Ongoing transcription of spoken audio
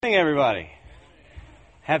Good morning, everybody.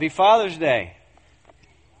 Happy Father's Day.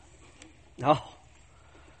 Oh.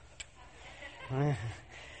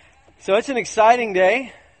 So it's an exciting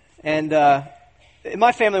day, and in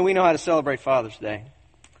my family we know how to celebrate Father's Day.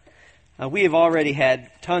 We have already had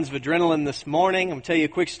tons of adrenaline this morning. I'm going to tell you a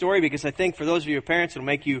quick story because I think for those of you parents it'll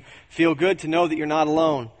make you feel good to know that you're not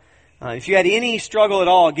alone. If you had any struggle at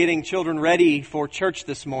all getting children ready for church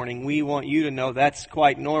this morning, we want you to know that's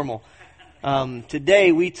quite normal.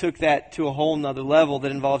 Today we took that to a whole nother level that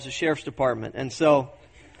involves the sheriff's department. And so,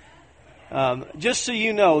 just so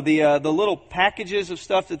you know, the little packages of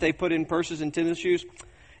stuff that they put in purses and tennis shoes,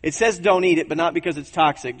 it says don't eat it, but not because it's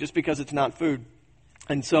toxic, just because it's not food.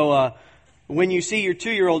 And so, when you see your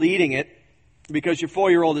 2-year-old eating it, because your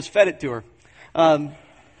 4-year-old has fed it to her,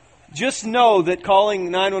 just know that calling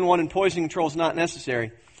 911 and poison control is not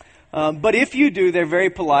necessary. But if you do, they're very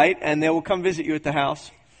polite, and they will come visit you at the house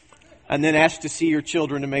and then ask to see your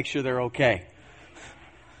children to make sure they're okay.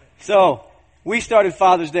 So, we started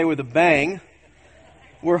Father's Day with a bang.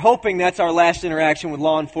 We're hoping that's our last interaction with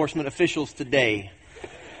law enforcement officials today.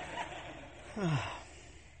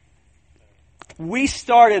 We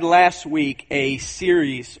started last week a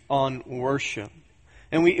series on worship.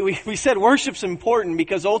 And we said worship's important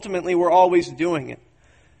because ultimately we're always doing it.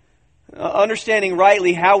 Understanding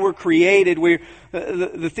rightly how we're created,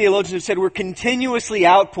 the theologians have said we're continuously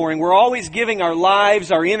outpouring. We're always giving our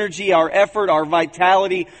lives, our energy, our effort, our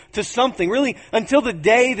vitality to something. Really, until the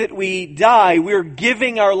day that we die, we're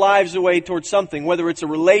giving our lives away towards something. Whether it's a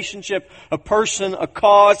relationship, a person, a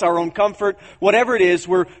cause, our own comfort, whatever it is,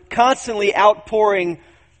 we're constantly outpouring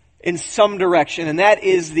in some direction. And that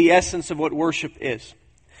is the essence of what worship is.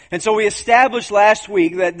 And so we established last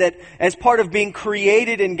week that as part of being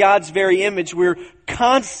created in God's very image, we're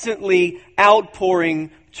constantly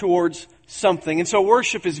outpouring towards something. And so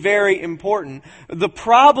worship is very important. The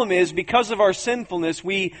problem is, because of our sinfulness,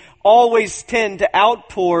 we always tend to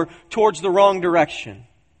outpour towards the wrong direction.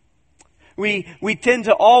 We tend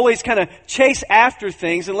to always kind of chase after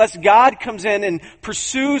things. Unless God comes in and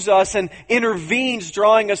pursues us and intervenes,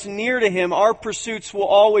 drawing us near to Him, our pursuits will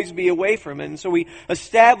always be away from Him. And so we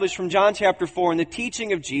established from John chapter 4 in the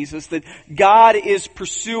teaching of Jesus that God is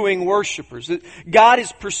pursuing worshipers, that God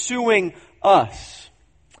is pursuing us.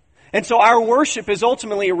 And so our worship is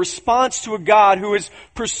ultimately a response to a God who has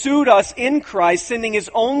pursued us in Christ, sending His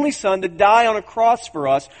only Son to die on a cross for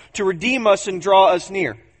us, to redeem us and draw us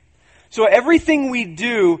near. So everything we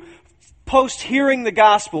do post hearing the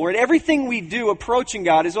gospel, or everything we do approaching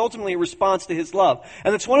God, is ultimately a response to His love.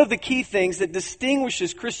 And that's one of the key things that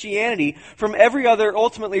distinguishes Christianity from every other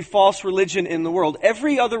ultimately false religion in the world.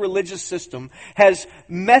 Every other religious system has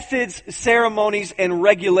methods, ceremonies, and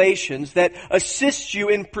regulations that assist you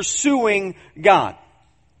in pursuing God,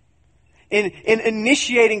 in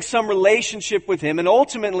initiating some relationship with Him. And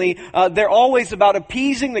ultimately, they're always about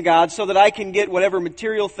appeasing the God so that I can get whatever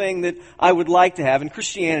material thing that I would like to have. And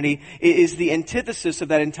Christianity is the antithesis of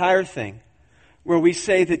that entire thing, where we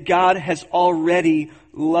say that God has already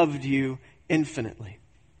loved you infinitely.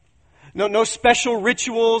 No special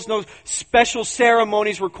rituals, no special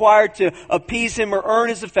ceremonies required to appease Him or earn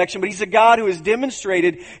His affection. But He's a God who has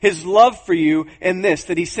demonstrated His love for you in this,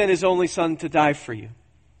 that He sent His only Son to die for you.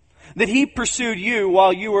 That He pursued you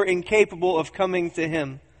while you were incapable of coming to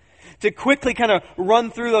Him. To quickly kind of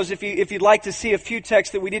run through those, if you'd like to see a few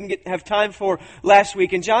texts that we didn't have time for last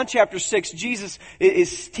week. In John chapter 6, Jesus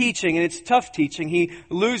is teaching, and it's tough teaching. He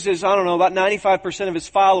loses, about 95% of His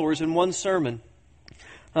followers in one sermon.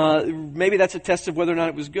 Maybe that's a test of whether or not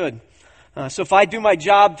it was good. So if I do my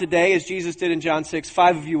job today, as Jesus did in John 6,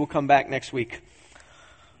 5 of you will come back next week.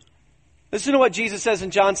 Listen to what Jesus says in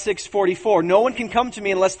John 6:44. No one can come to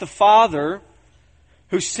me unless the Father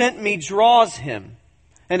who sent me draws him,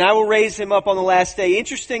 and I will raise him up on the last day.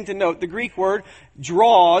 Interesting to note, the Greek word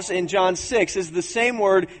draws in John 6 is the same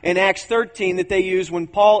word in Acts 13 that they use when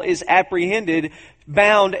Paul is apprehended,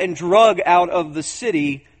 bound, and drug out of the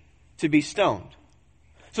city to be stoned.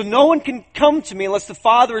 So no one can come to me unless the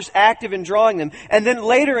Father is active in drawing them. And then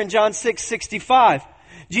later in John 6:65,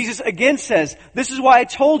 Jesus again says, this is why I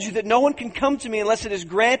told you that no one can come to me unless it is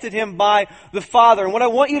granted him by the Father. And what I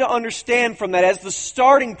want you to understand from that as the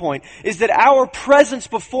starting point is that our presence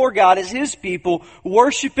before God as His people,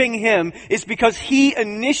 worshiping Him, is because He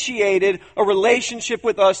initiated a relationship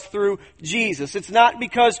with us through Jesus. It's not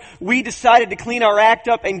because we decided to clean our act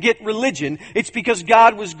up and get religion. It's because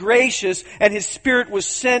God was gracious and His Spirit was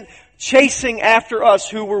sent chasing after us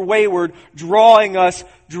who were wayward, drawing us,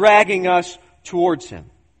 dragging us towards Him.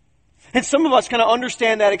 And some of us kind of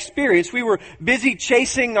understand that experience. We were busy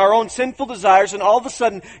chasing our own sinful desires, and all of a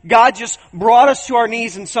sudden, God just brought us to our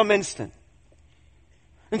knees in some instant.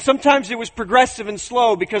 And sometimes it was progressive and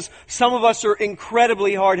slow because some of us are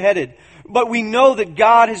incredibly hard-headed. But we know that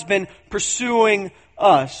God has been pursuing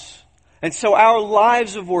us. And so our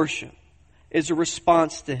lives of worship is a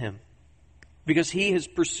response to Him because He has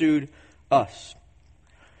pursued us.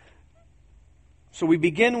 So we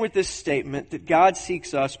begin with this statement that God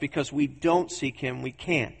seeks us because we don't seek Him, we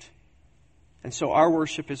can't. And so our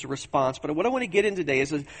worship is a response. But what I want to get in today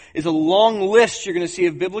is a long list you're going to see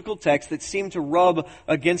of biblical texts that seem to rub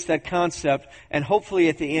against that concept. And hopefully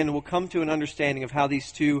at the end we'll come to an understanding of how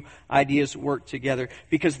these two ideas work together.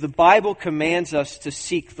 Because the Bible commands us to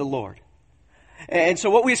seek the Lord. And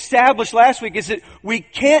so what we established last week is that we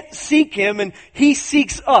can't seek Him and He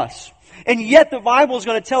seeks us. And yet the Bible is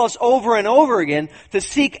going to tell us over and over again to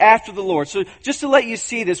seek after the Lord. So just to let you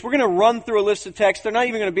see this, we're going to run through a list of texts. They're not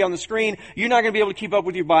even going to be on the screen. You're not going to be able to keep up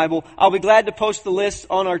with your Bible. I'll be glad to post the list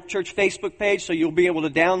on our church Facebook page so you'll be able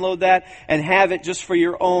to download that and have it just for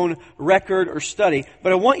your own record or study.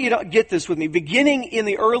 But I want you to get this with me. Beginning in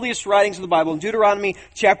the earliest writings of the Bible, in Deuteronomy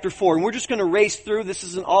chapter 4. And we're just going to race through. This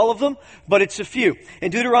isn't all of them, but it's a few.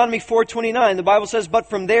 In Deuteronomy 4:29, the Bible says, "But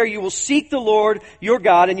from there you will seek the Lord your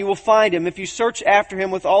God and you will find Him if you search after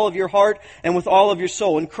Him with all of your heart and with all of your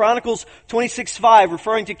soul." In Chronicles 26:5,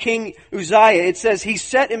 referring to King Uzziah, it says, "He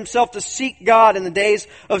set himself to seek God in the days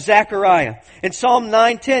of Zechariah." In Psalm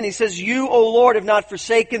 9:10, he says, "You, O Lord, have not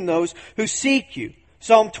forsaken those who seek you."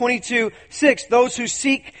 Psalm 22:6, "Those who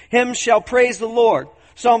seek Him shall praise the Lord."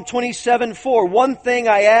 Psalm 27:4, "One thing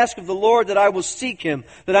I ask of the Lord, that I will seek Him,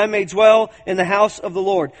 that I may dwell in the house of the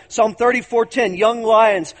Lord." Psalm 34:10, "Young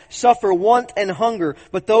lions suffer want and hunger,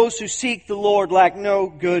 but those who seek the Lord lack no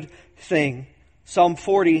good thing." Psalm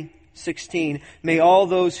 40:16, "May all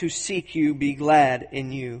those who seek you be glad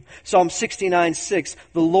in you." Psalm 69:6,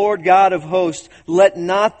 "The Lord God of hosts, let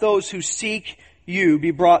not those who seek you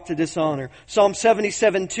be brought to dishonor." Psalm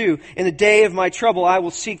 77:2, "In the day of my trouble I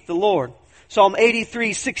will seek the Lord." Psalm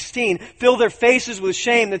 83:16, "Fill their faces with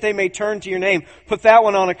shame that they may turn to your name." Put that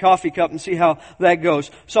one on a coffee cup and see how that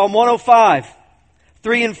goes. Psalm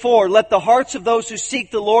 105:3 and 4, "Let the hearts of those who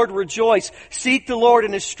seek the Lord rejoice. Seek the Lord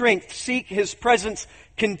in His strength. Seek His presence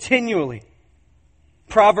continually."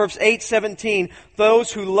 Proverbs 8:17,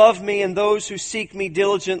 "Those who love me and those who seek me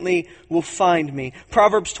diligently will find me."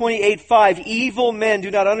 Proverbs 28:5, "Evil men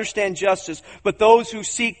do not understand justice, but those who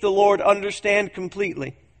seek the Lord understand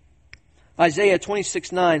completely." Isaiah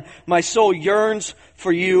 26:9, "My soul yearns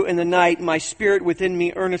for you in the night. My spirit within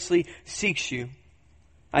me earnestly seeks you."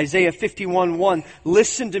 Isaiah 51:1,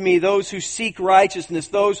 "Listen to me, those who seek righteousness,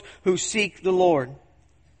 those who seek the Lord."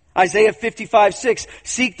 Isaiah 55:6,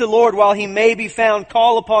 "Seek the Lord while He may be found.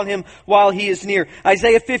 Call upon Him while He is near."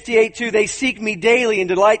 Isaiah 58:2, "They seek me daily and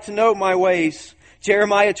delight to know my ways."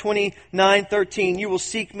 Jeremiah 29:13, "You will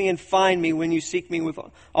seek me and find me when you seek me with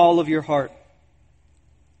all of your heart."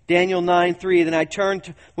 Daniel 9:3, "Then I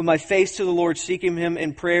turned with my face to the Lord, seeking Him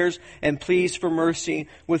in prayers and pleas for mercy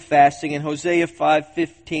with fasting." And Hosea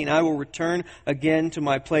 5:15, "I will return again to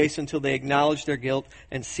my place until they acknowledge their guilt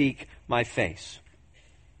and seek my face."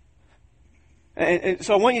 And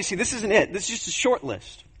so I want you to see, this isn't it. This is just a short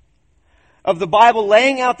list of the Bible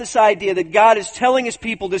laying out this idea that God is telling His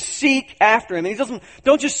people to seek after Him. And He doesn't,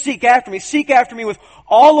 don't just seek after me. Seek after me with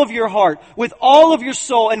all of your heart, with all of your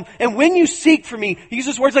soul. And when you seek for me, He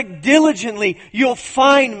uses words like diligently, you'll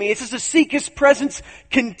find me. It says to seek His presence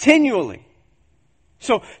continually.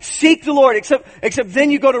 So seek the Lord, except then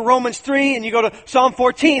you go to Romans 3 and you go to Psalm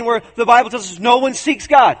 14 where the Bible tells us no one seeks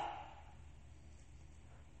God.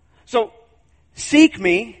 So seek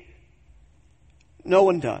me, no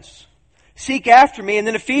one does. Seek after me. And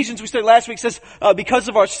then Ephesians, we studied last week, says, because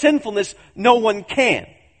of our sinfulness, no one can.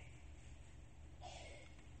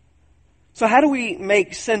 So how do we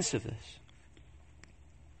make sense of this?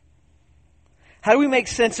 How do we make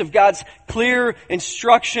sense of God's clear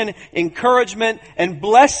instruction, encouragement, and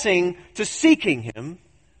blessing to seeking Him,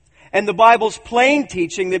 and the Bible's plain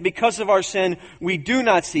teaching that because of our sin, we do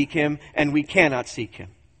not seek Him and we cannot seek Him?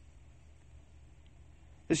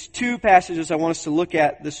 There's two passages I want us to look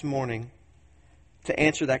at this morning to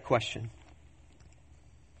answer that question.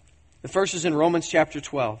 The first is in Romans chapter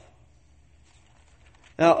 12.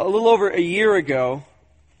 Now, a little over a year ago,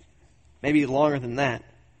 maybe longer than that,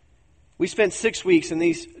 we spent 6 weeks in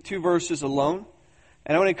these two verses alone.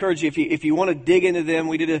 And I want to encourage you, if you want to dig into them,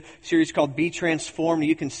 we did a series called Be Transformed.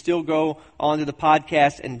 You can still go onto the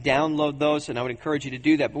podcast and download those, and I would encourage you to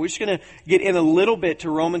do that. But we're just going to get in a little bit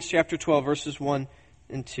to Romans chapter 12, verses 1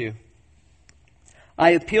 and 2. I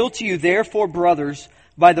appeal to you, therefore, brothers,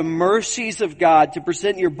 by the mercies of God, to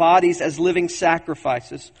present your bodies as living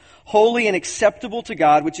sacrifices, holy and acceptable to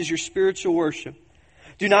God, which is your spiritual worship.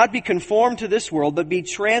 Do not be conformed to this world, but be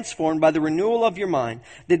transformed by the renewal of your mind,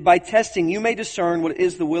 that by testing you may discern what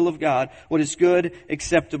is the will of God, what is good,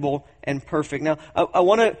 acceptable, and perfect. Now, I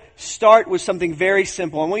want to start with something very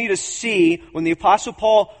simple. I want you to see, when the Apostle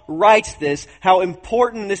Paul writes this, how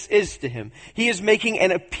important this is to him. He is making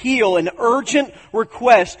an appeal, an urgent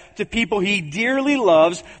request to people he dearly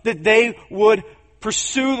loves, that they would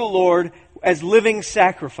pursue the Lord as living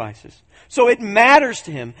sacrifices. So it matters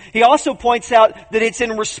to him. He also points out that it's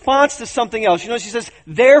in response to something else. You notice he says,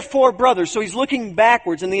 therefore, brothers. So he's looking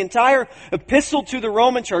backwards. And the entire epistle to the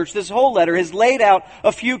Roman church, this whole letter, has laid out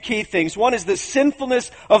a few key things. One is the sinfulness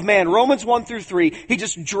of man. Romans 1 through 3. He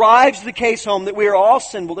just drives the case home that we are all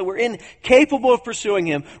sinful, that we're incapable of pursuing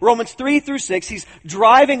Him. Romans 3 through 6, he's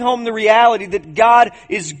driving home the reality that God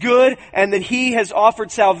is good and that He has offered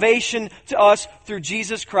salvation to us through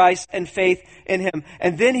Jesus Christ and faith in Him.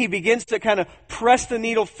 And then he begins to kind of press the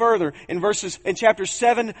needle further in chapter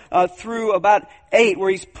 7 through about 8,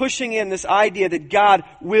 where he's pushing in this idea that God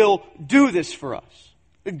will do this for us.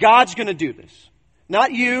 That God's going to do this.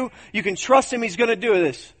 Not you. You can trust Him. He's going to do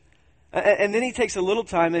this. And then he takes a little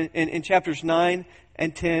time in chapters 9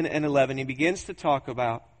 and 10 and 11. He begins to talk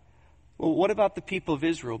about, well, what about the people of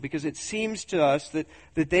Israel? Because it seems to us that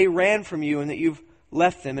they ran from you and that you've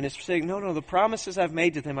left them. And it's saying, no, the promises I've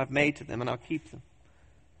made to them, I've made to them, and I'll keep them.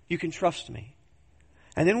 You can trust me.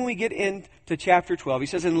 And then when we get into chapter 12, he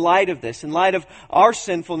says, in light of this, in light of our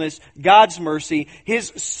sinfulness, God's mercy,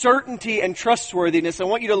 His certainty and trustworthiness, I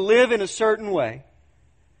want you to live in a certain way.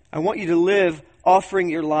 I want you to live offering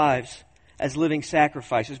your lives as living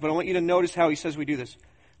sacrifices. But I want you to notice how he says we do this.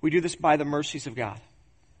 We do this by the mercies of God.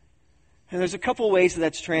 And there's a couple ways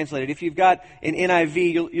that's translated. If you've got an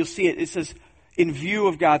NIV, you'll see it. It says, in view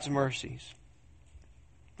of God's mercies.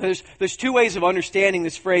 There's two ways of understanding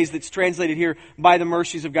this phrase that's translated here, by the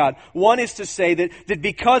mercies of God. One is to say that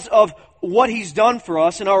because of what He's done for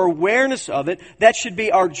us and our awareness of it, that should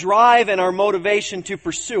be our drive and our motivation to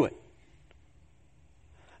pursue it.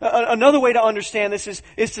 Another way to understand this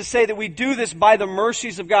is to say that we do this by the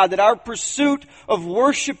mercies of God, that our pursuit of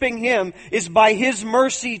worshiping Him is by His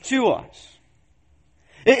mercy to us.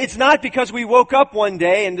 It's not because we woke up one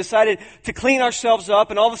day and decided to clean ourselves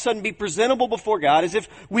up and all of a sudden be presentable before God as if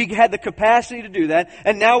we had the capacity to do that,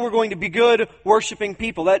 and now we're going to be good worshiping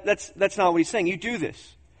people. That's not what he's saying. You do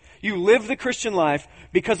this. You live the Christian life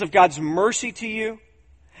because of God's mercy to you,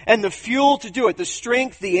 and the fuel to do it, the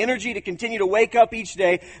strength, the energy to continue to wake up each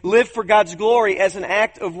day, live for God's glory as an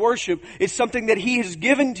act of worship, is something that He has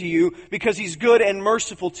given to you because He's good and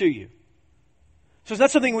merciful to you. So it's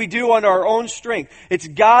not something we do on our own strength. It's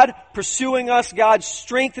God pursuing us, God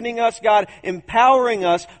strengthening us, God empowering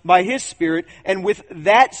us by His Spirit, and with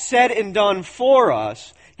that said and done for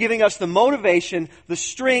us, giving us the motivation, the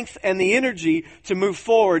strength, and the energy to move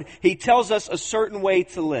forward, He tells us a certain way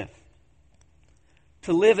to live.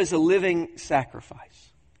 To live as a living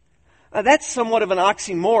sacrifice. Now that's somewhat of an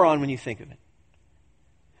oxymoron when you think of it.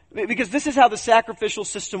 Because this is how the sacrificial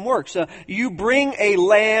system works. You bring a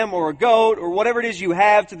lamb or a goat or whatever it is you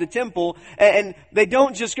have to the temple, and they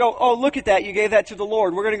don't just go, oh, look at that, you gave that to the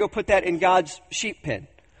Lord. We're going to go put that in God's sheep pen.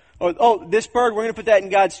 Or, oh, this bird, we're going to put that in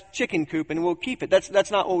God's chicken coop and we'll keep it.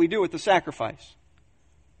 That's not what we do with the sacrifice.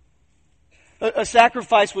 A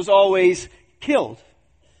sacrifice was always killed.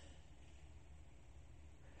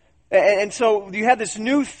 And so you have this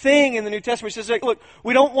new thing in the New Testament which says, look,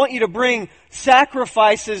 we don't want you to bring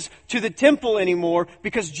sacrifices to the temple anymore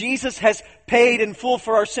because Jesus has paid in full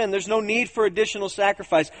for our sin. There's no need for additional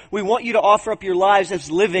sacrifice. We want you to offer up your lives as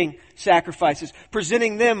living sacrifices,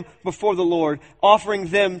 presenting them before the Lord, offering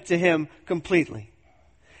them to Him completely.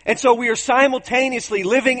 And so we are simultaneously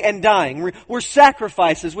living and dying. We're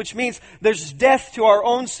sacrifices, which means there's death to our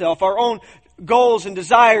own self, our own goals and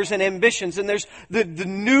desires and ambitions. And there's the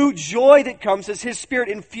new joy that comes as His Spirit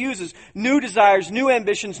infuses new desires, new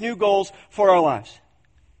ambitions, new goals for our lives.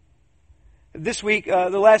 This week, the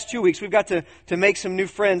last 2 weeks, we've got to make some new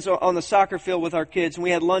friends on the soccer field with our kids. And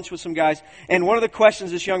we had lunch with some guys. And one of the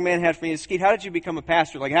questions this young man had for me is, Skeet, how did you become a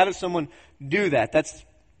pastor? Like, how does someone do that? That's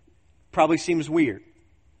probably seems weird.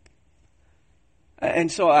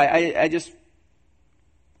 And so I just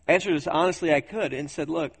answered as honestly I could and said,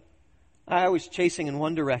 look, I was chasing in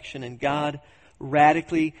one direction, and God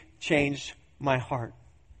radically changed my heart.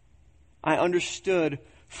 I understood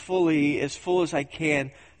fully, as full as I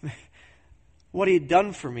can, what He had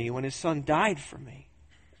done for me when His Son died for me.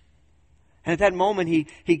 And at that moment,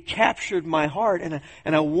 he captured my heart, and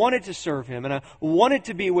I wanted to serve him, and I wanted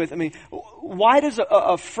to be with. I mean, why does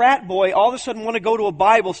a frat boy all of a sudden want to go to a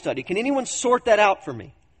Bible study? Can anyone sort that out for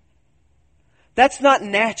me? That's not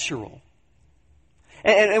natural.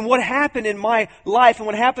 And what happened in my life and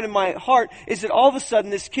what happened in my heart is that all of a sudden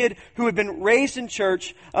this kid who had been raised in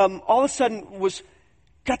church, all of a sudden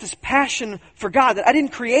got this passion for God that I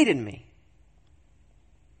didn't create in me.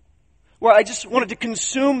 Where I just wanted to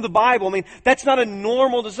consume the Bible. I mean, that's not a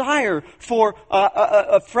normal desire for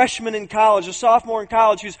a freshman in college, a sophomore in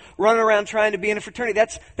college who's running around trying to be in a fraternity.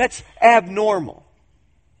 That's abnormal.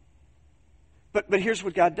 But here's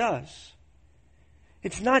what God does.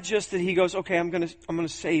 It's not just that He goes, okay, I'm gonna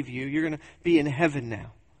save you. You're gonna be in heaven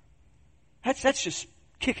now. That's just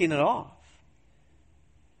kicking it off.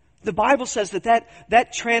 The Bible says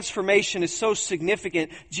that transformation is so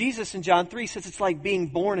significant. Jesus in John 3 says it's like being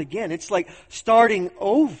born again. It's like starting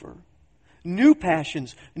over. New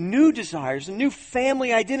passions, new desires, a new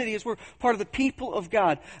family identity as we're part of the people of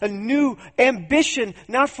God. A new ambition,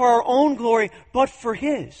 not for our own glory, but for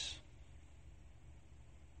His.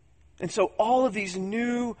 And so all of these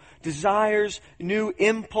new desires, new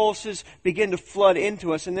impulses begin to flood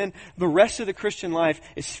into us. And then the rest of the Christian life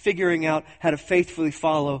is figuring out how to faithfully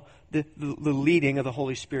follow the leading of the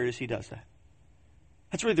Holy Spirit as He does that.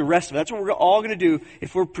 That's really the rest of it. That's what we're all going to do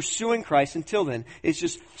if we're pursuing Christ until then. It's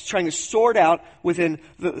just trying to sort out within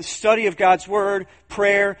the study of God's Word,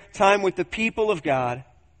 prayer, time with the people of God.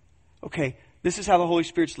 Okay, this is how the Holy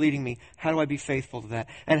Spirit's leading me. How do I be faithful to that?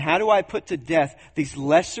 And how do I put to death these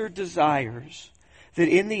lesser desires that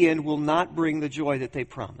in the end will not bring the joy that they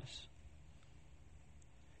promise?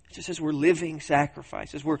 It just says we're living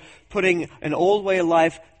sacrifices. We're putting an old way of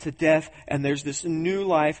life to death, and there's this new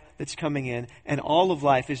life that's coming in, and all of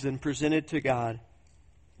life is then presented to God.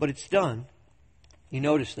 But it's done, you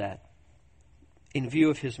notice that, in view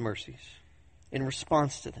of His mercies, in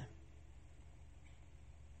response to them.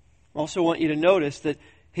 I also want you to notice that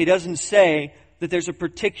He doesn't say that there's a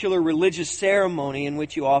particular religious ceremony in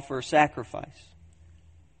which you offer a sacrifice.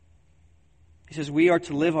 He says we are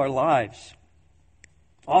to live our lives,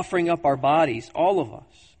 offering up our bodies, all of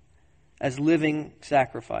us, as living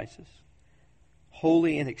sacrifices,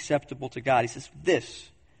 holy and acceptable to God. He says this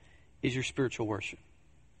is your spiritual worship.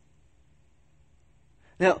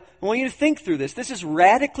 Now, I want you to think through this. This is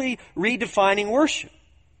radically redefining worship.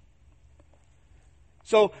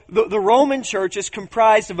 So the Roman church is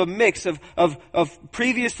comprised of a mix of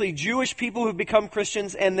previously Jewish people who've become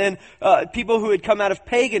Christians and then people who had come out of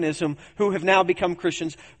paganism who have now become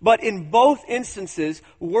Christians. But in both instances,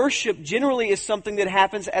 worship generally is something that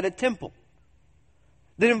happens at a temple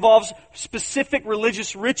that involves specific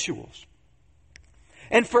religious rituals.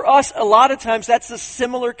 And for us, a lot of times that's a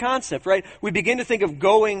similar concept, right? We begin to think of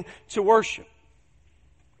going to worship.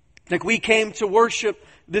 Like we came to worship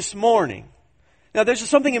this morning. Now, there's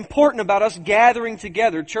something important about us gathering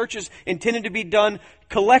together. Church is intended to be done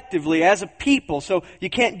collectively as a people, so you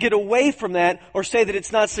can't get away from that or say that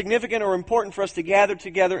it's not significant or important for us to gather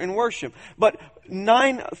together and worship. But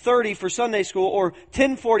 9:30 for Sunday school or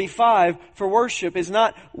 10:45 for worship is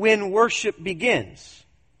not when worship begins.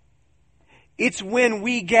 It's when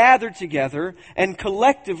we gather together and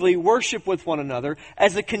collectively worship with one another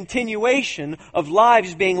as a continuation of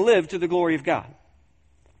lives being lived to the glory of God.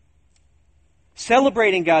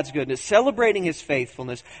 Celebrating God's goodness, celebrating His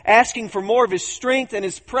faithfulness, asking for more of His strength and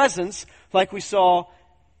His presence like we saw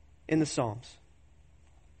in the Psalms.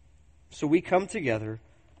 So we come together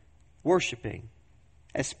worshiping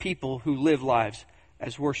as people who live lives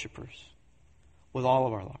as worshipers with all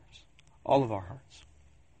of our lives, all of our hearts.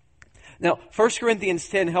 Now, 1 Corinthians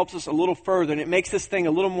 10 helps us a little further, and it makes this thing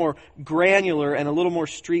a little more granular and a little more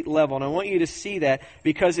street level. And I want you to see that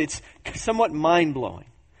because it's somewhat mind-blowing.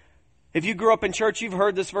 If you grew up in church, you've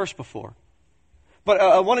heard this verse before. But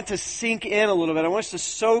I want it to sink in a little bit. I want us to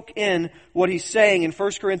soak in what he's saying in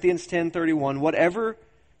 1 Corinthians 10:31.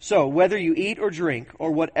 Whether you eat or drink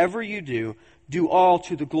or whatever you do, do all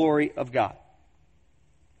to the glory of God.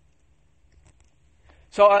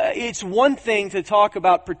 So it's one thing to talk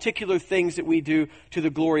about particular things that we do to the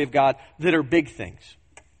glory of God that are big things.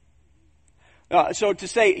 So to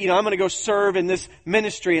say, I'm going to go serve in this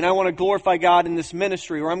ministry and I want to glorify God in this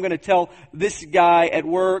ministry, or I'm going to tell this guy at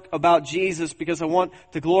work about Jesus because I want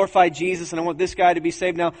to glorify Jesus and I want this guy to be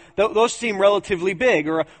saved. Now, those seem relatively big.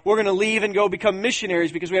 Or we're going to leave and go become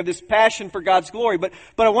missionaries because we have this passion for God's glory. But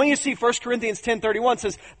I want you to see 1 Corinthians 10:31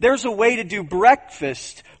 says there's a way to do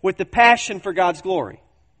breakfast with the passion for God's glory.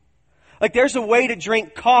 Like there's a way to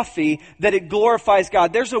drink coffee that it glorifies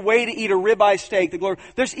God. There's a way to eat a ribeye steak.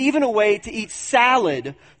 There's even a way to eat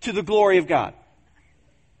salad to the glory of God.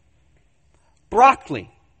 Broccoli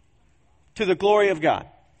to the glory of God.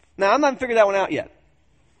 Now, I'm not figured that one out yet.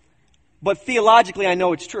 But theologically, I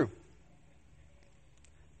know it's true.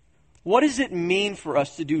 What does it mean for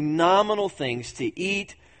us to do nominal things, to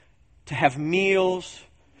eat, to have meals,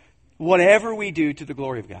 whatever we do to the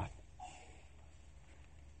glory of God?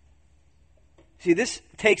 See, this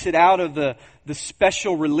takes it out of the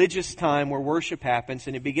special religious time where worship happens,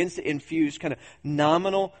 and it begins to infuse kind of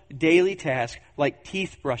nominal daily tasks like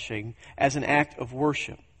teeth brushing as an act of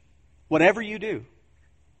worship. Whatever you do.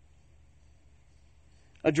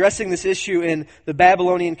 Addressing this issue in the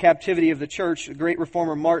Babylonian captivity of the church, the great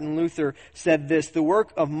reformer Martin Luther said this: "The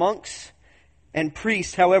work of monks and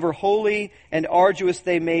priests, however holy and arduous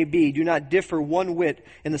they may be, do not differ one whit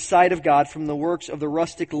in the sight of God from the works of the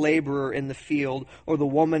rustic laborer in the field or the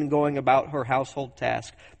woman going about her household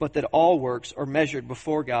task, but that all works are measured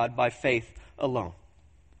before God by faith alone."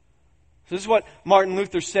 So this is what Martin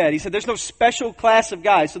Luther said. He said there's no special class of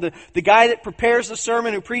guys. So the guy that prepares the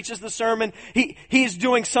sermon, who preaches the sermon, he's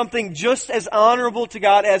doing something just as honorable to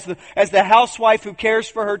God as the housewife who cares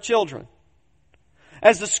for her children,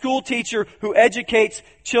 as the school teacher who educates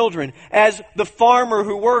children, as the farmer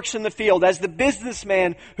who works in the field, as the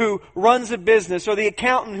businessman who runs a business, or the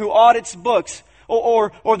accountant who audits books,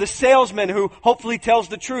 or the salesman who hopefully tells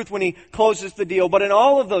the truth when he closes the deal. But in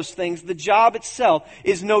all of those things, the job itself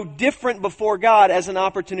is no different before God as an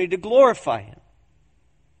opportunity to glorify Him.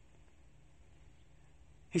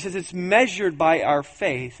 He says it's measured by our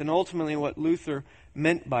faith, and ultimately what Luther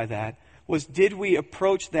meant by that was, did we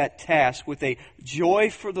approach that task with a joy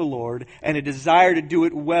for the Lord and a desire to do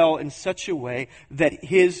it well in such a way that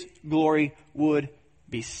His glory would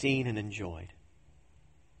be seen and enjoyed?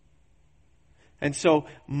 And so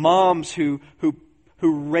moms who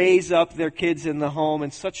raise up their kids in the home in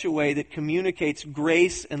such a way that communicates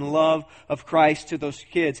grace and love of Christ to those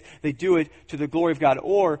kids, they do it to the glory of God.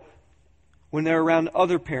 Or when they're around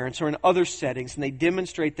other parents or in other settings, and they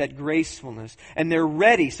demonstrate that gracefulness, and they're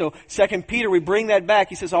ready. So 2 Peter, we bring that back.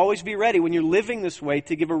 He says, always be ready when you're living this way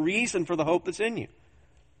to give a reason for the hope that's in you.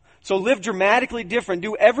 So live dramatically different.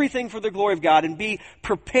 Do everything for the glory of God, and be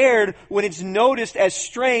prepared when it's noticed as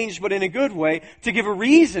strange, but in a good way, to give a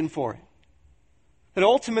reason for it. That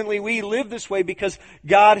ultimately we live this way because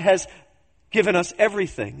God has given us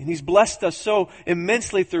everything, and He's blessed us so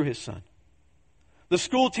immensely through His Son. The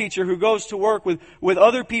school teacher who goes to work with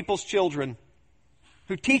other people's children,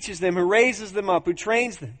 who teaches them, who raises them up, who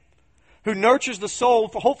trains them, who nurtures the soul,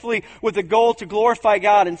 hopefully with the goal to glorify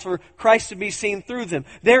God and for Christ to be seen through them.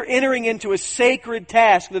 They're entering into a sacred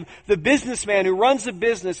task. The businessman who runs a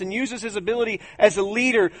business and uses his ability as a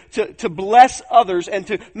leader to bless others and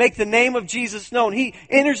to make the name of Jesus known, he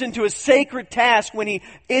enters into a sacred task when he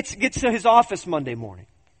gets to his office Monday morning.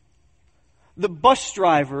 The bus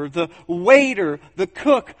driver, the waiter, the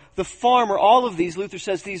cook, the farmer, all of these, Luther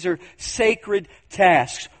says, these are sacred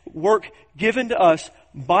tasks. Work given to us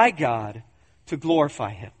by God to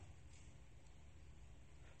glorify Him.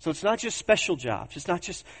 So it's not just special jobs. It's not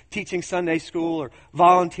just teaching Sunday school or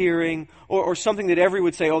volunteering or something that everyone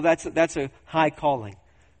would say, oh, that's a high calling.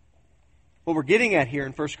 What we're getting at here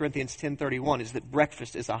in 1 Corinthians 10:31 is that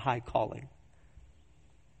breakfast is a high calling.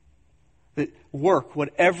 That work,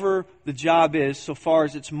 whatever the job is, so far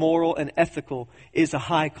as it's moral and ethical, is a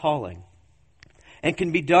high calling, and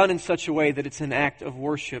can be done in such a way that it's an act of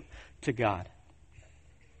worship to God.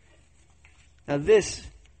 Now this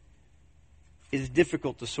is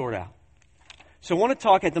difficult to sort out. So I want to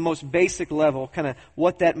talk at the most basic level, kind of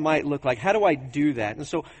what that might look like. How do I do that? And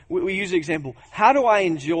so we use the example, how do I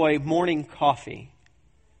enjoy morning coffee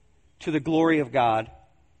to the glory of God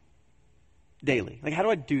daily? Like, how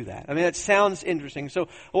do I do that? I mean, that sounds interesting. So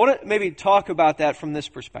I want to maybe talk about that from this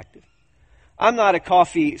perspective. I'm not a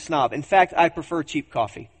coffee snob. In fact, I prefer cheap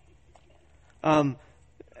coffee.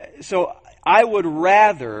 So I would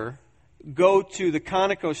rather go to the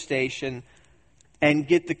Conoco station and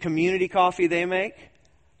get the community coffee they make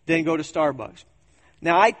than go to Starbucks.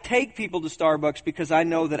 Now, I take people to Starbucks because I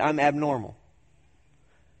know that I'm abnormal.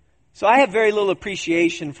 So I have very little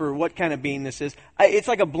appreciation for what kind of bean this is. It's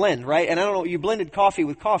like a blend, right? And I don't know, you blended coffee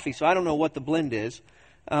with coffee, so I don't know what the blend is.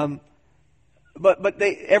 But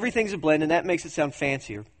everything's a blend, and that makes it sound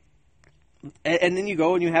fancier. And then you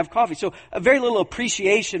go and you have coffee. So a very little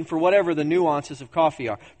appreciation for whatever the nuances of coffee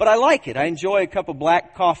are. But I like it. I enjoy a cup of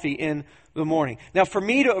black coffee in the morning. Now, for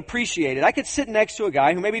me to appreciate it, I could sit next to a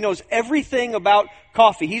guy who maybe knows everything about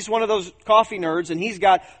coffee. He's one of those coffee nerds, and he's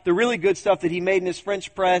got the really good stuff that he made in his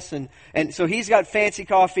French press, and so he's got fancy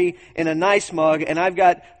coffee in a nice mug, and I've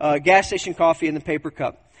got gas station coffee in the paper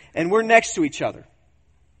cup. And we're next to each other.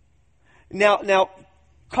 Now,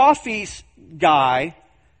 coffee's guy,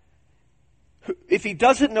 if he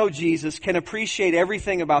doesn't know Jesus, can appreciate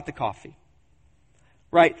everything about the coffee.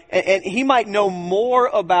 Right? And he might know more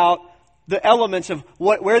about the elements of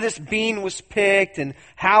where this bean was picked and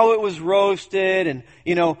how it was roasted. And,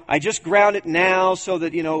 I just ground it now so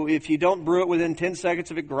that, if you don't brew it within 10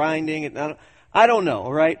 seconds of it grinding. I don't know,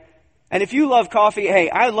 right? And if you love coffee, hey,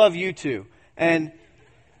 I love you too. And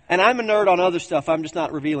I'm a nerd on other stuff. I'm just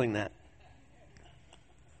not revealing that.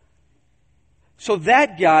 So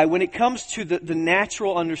that guy, when it comes to the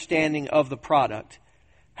natural understanding of the product,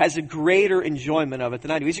 has a greater enjoyment of it than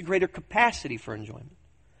I do. He has a greater capacity for enjoyment.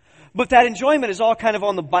 But that enjoyment is all kind of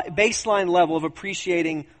on the baseline level of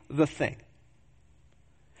appreciating the thing.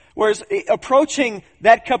 Whereas approaching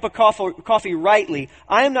that cup of coffee rightly,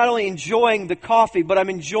 I am not only enjoying the coffee, but I'm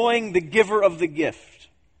enjoying the giver of the gift.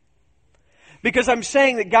 Because I'm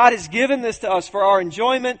saying that God has given this to us for our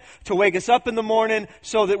enjoyment, to wake us up in the morning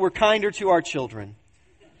so that we're kinder to our children.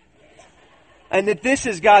 And that this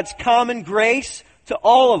is God's common grace to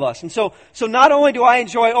all of us. And so not only do I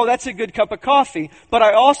enjoy, that's a good cup of coffee, but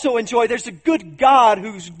I also enjoy there's a good God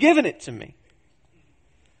who's given it to me.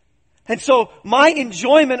 And so my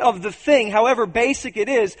enjoyment of the thing, however basic it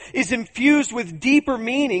is infused with deeper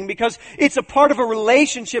meaning because it's a part of a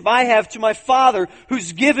relationship I have to my Father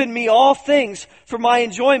who's given me all things for my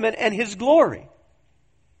enjoyment and His glory.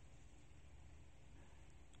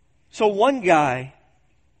 So one guy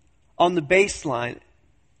on the baseline,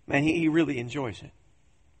 man, he really enjoys it.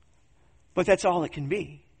 But that's all it can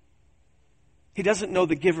be. He doesn't know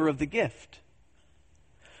the giver of the gift.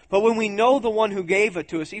 But when we know the one who gave it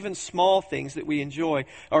to us, even small things that we enjoy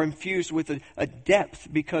are infused with a depth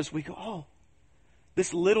because we go,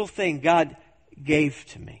 this little thing God gave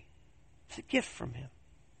to me. It's a gift from Him.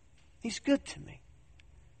 He's good to me.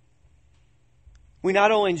 We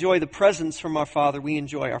not only enjoy the presence from our Father, we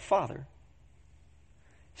enjoy our Father.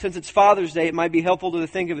 Since it's Father's Day, it might be helpful to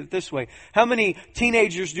think of it this way. How many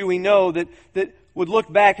teenagers do we know that would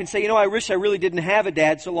look back and say, I wish I really didn't have a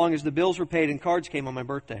dad so long as the bills were paid and cards came on my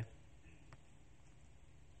birthday?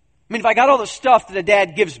 I mean, if I got all the stuff that a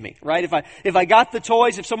dad gives me, right? If I got the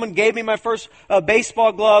toys, if someone gave me my first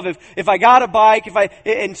baseball glove, if I got a bike,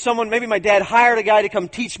 maybe my dad hired a guy to come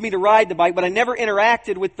teach me to ride the bike, but I never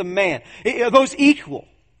interacted with the man. Are those equal?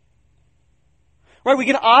 Right, we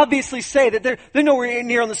can obviously say that they're nowhere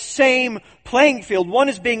near on the same playing field. One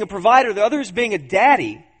is being a provider, the other is being a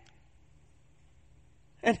daddy.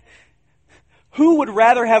 And who would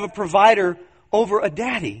rather have a provider over a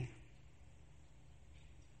daddy?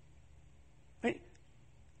 Right?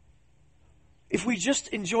 If we just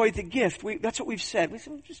enjoy the gift, that's what we've said. We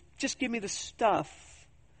said, just give me the stuff.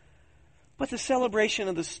 But the celebration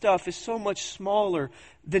of the stuff is so much smaller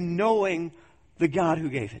than knowing the God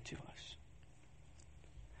who gave it to us.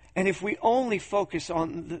 And if we only focus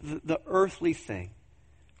on the earthly thing,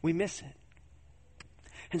 we miss it.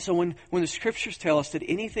 And so when the Scriptures tell us that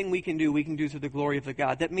anything we can do to the glory of the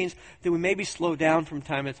God, that means that we maybe slow down from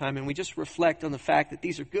time to time and we just reflect on the fact that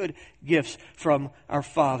these are good gifts from our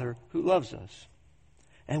Father who loves us.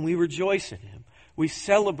 And we rejoice in Him. We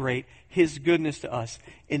celebrate His goodness to us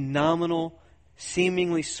in nominal,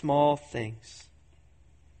 seemingly small things.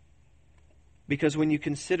 Because when you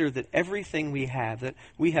consider that everything we have, that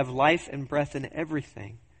we have life and breath in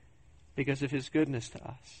everything because of His goodness to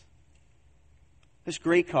us, there's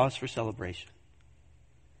great cause for celebration.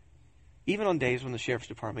 Even on days when the sheriff's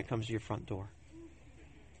department comes to your front door.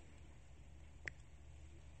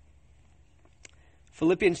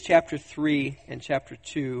 Philippians chapter 3 and chapter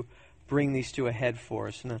 2 bring these to a head for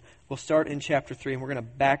us. And we'll start in chapter 3, and we're going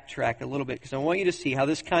to backtrack a little bit because I want you to see how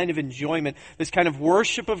this kind of enjoyment, this kind of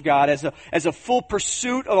worship of God as a full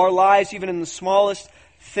pursuit of our lives, even in the smallest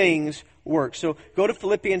things, works. So go to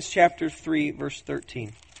Philippians chapter 3, verse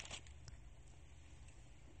 13.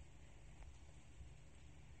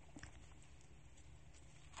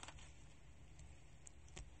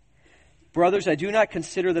 Brothers, I do not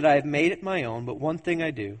consider that I have made it my own, but one thing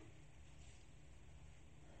I do.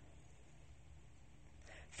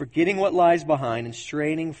 Forgetting what lies behind and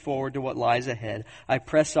straining forward to what lies ahead, I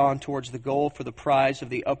press on towards the goal for the prize of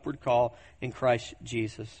the upward call in Christ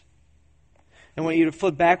Jesus. I want you to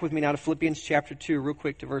flip back with me now to Philippians chapter 2, real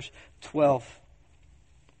quick to verse 12.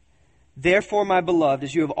 Therefore, my beloved,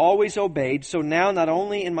 as you have always obeyed, so now not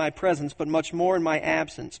only in my presence, but much more in my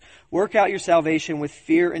absence, work out your salvation with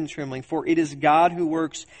fear and trembling, for it is God who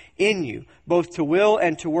works in you, both to will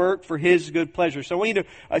and to work for His good pleasure. So I want you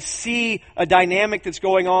to see a dynamic that's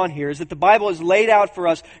going on here, is that the Bible has laid out for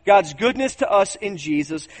us God's goodness to us in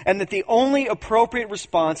Jesus, and that the only appropriate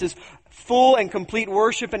response is full and complete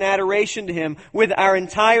worship and adoration to Him with our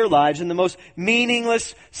entire lives in the most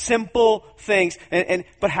meaningless, simple things.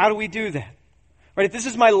 But how do we do that? Right? If this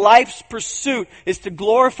is my life's pursuit, is to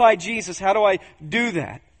glorify Jesus, how do I do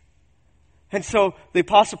that? And so the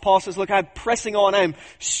Apostle Paul says, look, I'm pressing on. I'm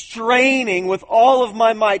straining with all of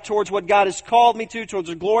my might towards what God has called me to, towards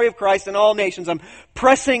the glory of Christ in all nations. I'm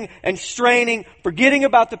pressing and straining, forgetting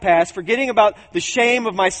about the past, forgetting about the shame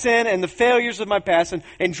of my sin and the failures of my past,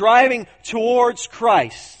 and driving towards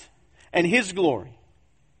Christ and His glory.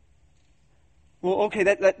 Well, okay,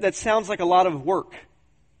 that sounds like a lot of work.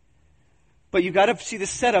 But you've got to see the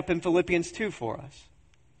setup in Philippians 2 for us.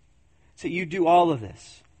 So you do all of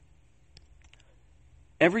this.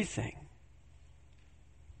 Everything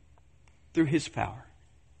through His power.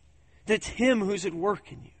 That's Him who's at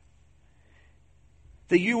work in you.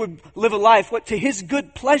 That you would live a life to His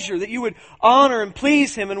good pleasure, that you would honor and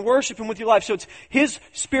please Him and worship Him with your life. So it's His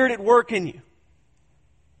Spirit at work in you.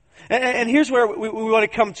 And here's where we want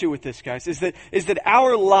to come to with this, guys, is that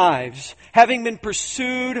our lives, having been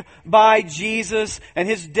pursued by Jesus and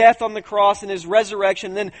His death on the cross and His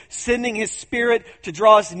resurrection, and then sending His Spirit to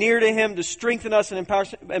draw us near to Him, to strengthen us and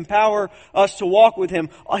empower us to walk with Him,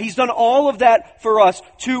 He's done all of that for us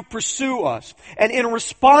to pursue us. And in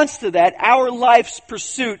response to that, our life's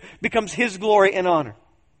pursuit becomes His glory and honor.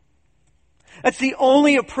 That's the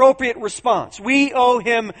only appropriate response. We owe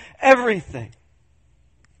Him everything.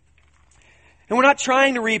 And we're not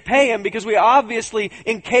trying to repay Him because we're obviously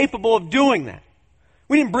incapable of doing that.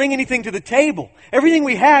 We didn't bring anything to the table. Everything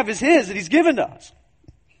we have is His that He's given to us.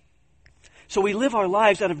 So we live our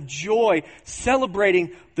lives out of joy,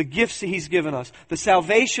 celebrating the gifts that He's given us, the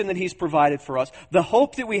salvation that He's provided for us, the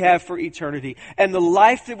hope that we have for eternity, and the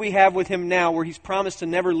life that we have with Him now, where He's promised to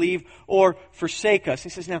never leave or forsake us. He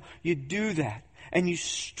says, now, you do that. And you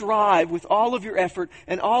strive with all of your effort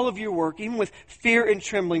and all of your work, even with fear and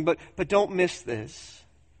trembling. But don't miss this.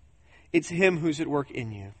 It's Him who's at work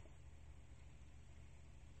in you.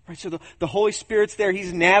 Right, so the Holy Spirit's there.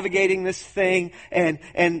 He's navigating this thing. And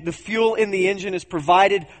the fuel in the engine is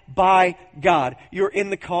provided by God. You're in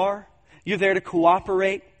the car. You're there to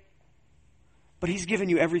cooperate. But He's given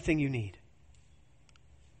you everything you need.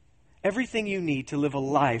 Everything you need to live a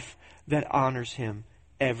life that honors Him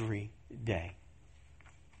every day.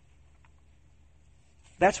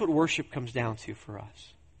 That's what worship comes down to for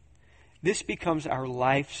us. This becomes our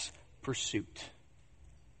life's pursuit.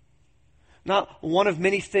 Not one of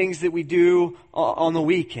many things that we do on the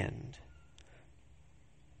weekend.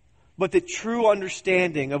 But the true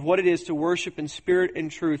understanding of what it is to worship in spirit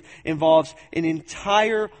and truth involves an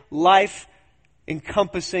entire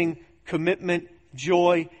life-encompassing commitment,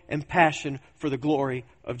 joy, and passion for the glory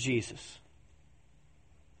of Jesus.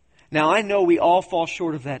 Now, I know we all fall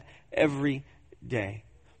short of that every day.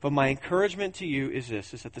 But my encouragement to you is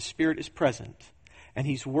this, is that the Spirit is present and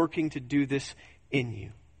He's working to do this in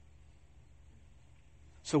you.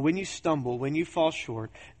 So when you stumble, when you fall short,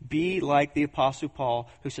 be like the Apostle Paul,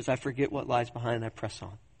 who says, I forget what lies behind and I press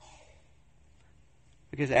on.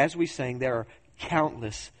 Because as we sang, there are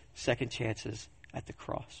countless second chances at the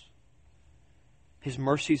cross. His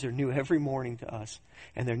mercies are new every morning to us,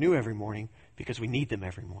 and they're new every morning because we need them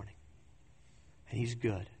every morning. And He's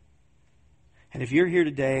good. And if you're here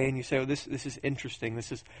today and you say, oh, this is interesting,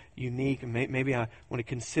 this is unique, and maybe I want to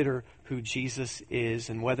consider who Jesus is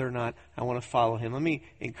and whether or not I want to follow Him, let me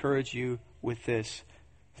encourage you with this,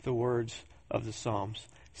 with the words of the Psalms.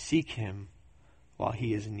 Seek Him while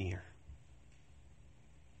He is near.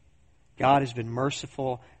 God has been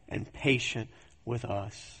merciful and patient with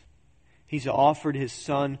us. He's offered His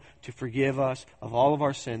Son to forgive us of all of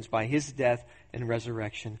our sins by His death and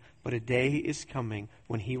resurrection. But a day is coming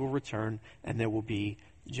when He will return and there will be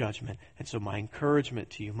judgment. And so my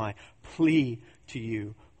encouragement to you, my plea to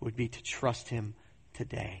you would be to trust Him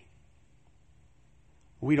today.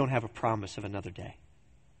 We don't have a promise of another day.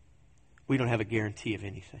 We don't have a guarantee of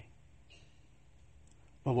anything.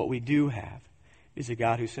 But what we do have is a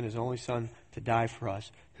God who sent His only Son to die for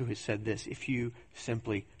us, who has said this, if you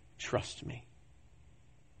simply trust me,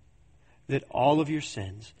 that all of your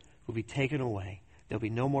sins will be taken away. There'll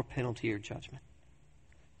be no more penalty or judgment.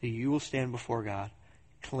 That you will stand before God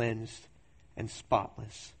cleansed and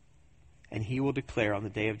spotless. And He will declare on the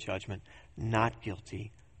day of judgment, not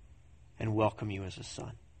guilty, and welcome you as a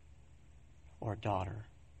son. or a daughter.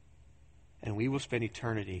 And we will spend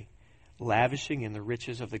eternity lavishing in the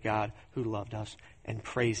riches of the God who loved us and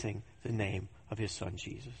praising the name of His Son,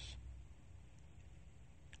 Jesus.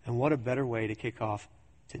 And what a better way to kick off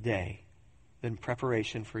today than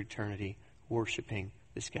preparation for eternity, worshiping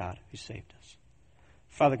this God who saved us.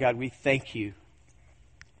 Father God, we thank You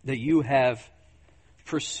that You have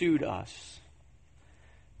pursued us,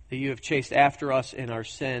 that You have chased after us in our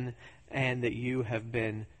sin, and that You have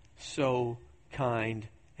been so kind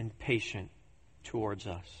and patient towards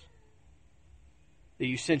us. That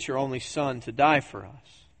You sent Your only Son to die for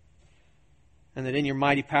us. And that in Your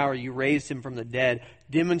mighty power You raised Him from the dead,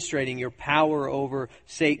 demonstrating Your power over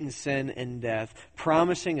Satan, sin, and death,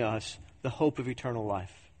 promising us the hope of eternal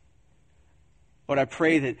life. Lord, I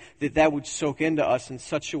pray that would soak into us in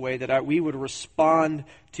such a way that we would respond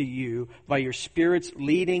to You by Your Spirit's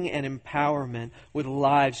leading and empowerment with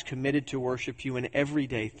lives committed to worship You in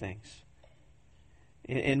everyday things.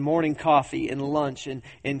 In morning coffee, in lunch,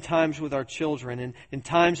 in times with our children, in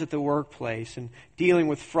times at the workplace, and dealing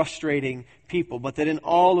with frustrating people. But that in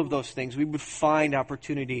all of those things we would find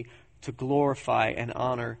opportunity to glorify and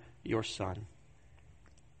honor Your Son.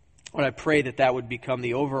 Lord, I pray that would become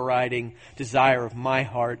the overriding desire of my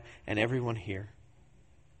heart and everyone here.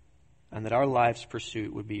 And that our life's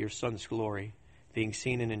pursuit would be Your Son's glory being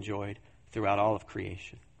seen and enjoyed throughout all of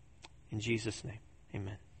creation. In Jesus' name,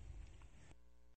 amen.